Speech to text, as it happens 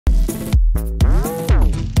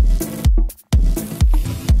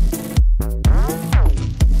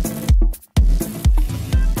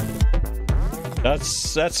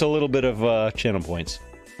That's a little bit of channel points.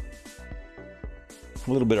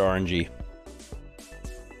 A little bit RNG.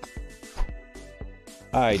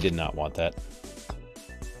 I did not want that.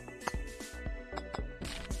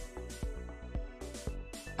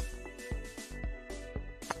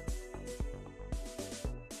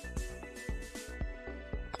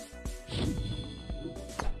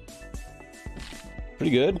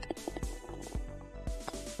 Pretty good.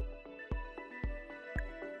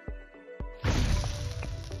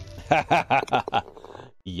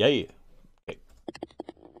 Yay. Okay.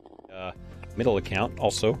 Middle account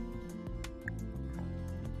also.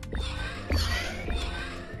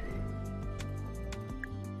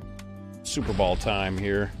 Super Ball time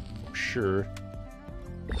here, for sure.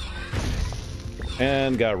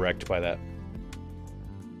 And got wrecked by that.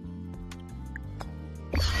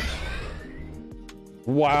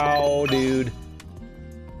 Wow, dude.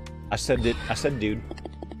 I said it. I said dude.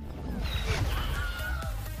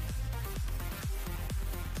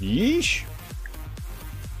 Yeesh.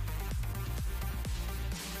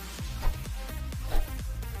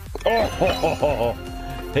 Oh,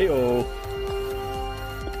 hey-oh.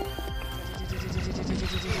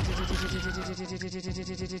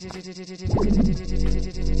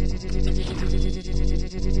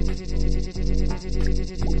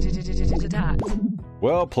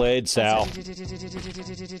 Well played, Sal.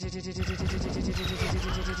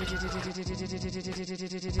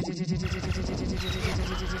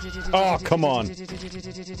 Oh, come on.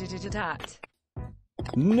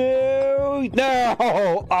 No,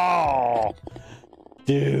 no. Oh,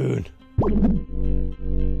 dude.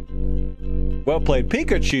 Well played,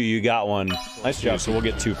 Pikachu. You got one. Nice job. So we'll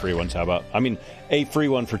get 2 free ones. How about? I mean, a free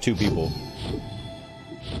one for 2 people.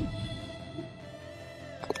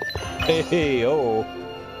 Hey, oh.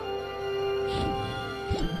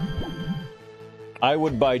 I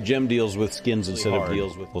would buy gem deals with skins instead of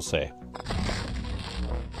deals with, we'll say.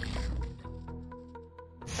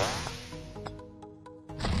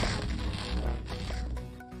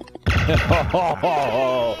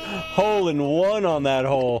 Hole in one on that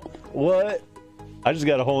hole. What? I just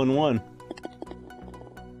got a hole in one.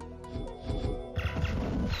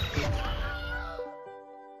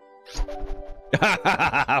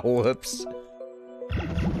 Whoops.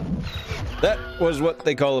 That was what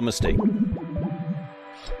they call a mistake.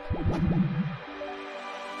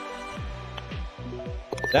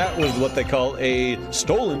 That was what they call a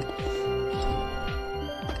stolen.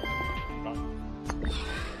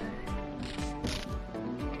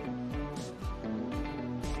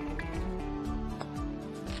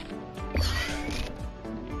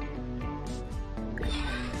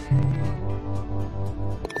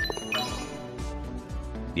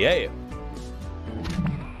 Yeah.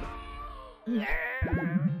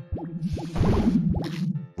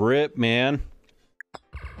 Rip, man.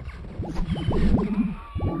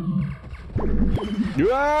 Yes.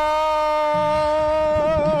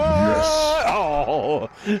 Oh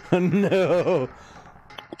no.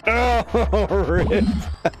 Oh, rip.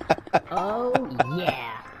 Oh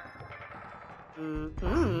yeah.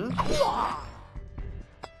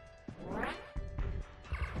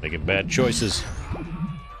 Making bad choices.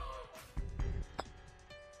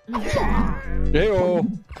 Hey-oh.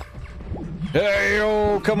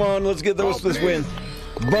 Hey-oh, come on, let's get this win.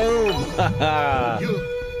 Boom!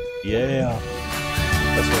 Yeah.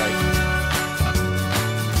 That's right.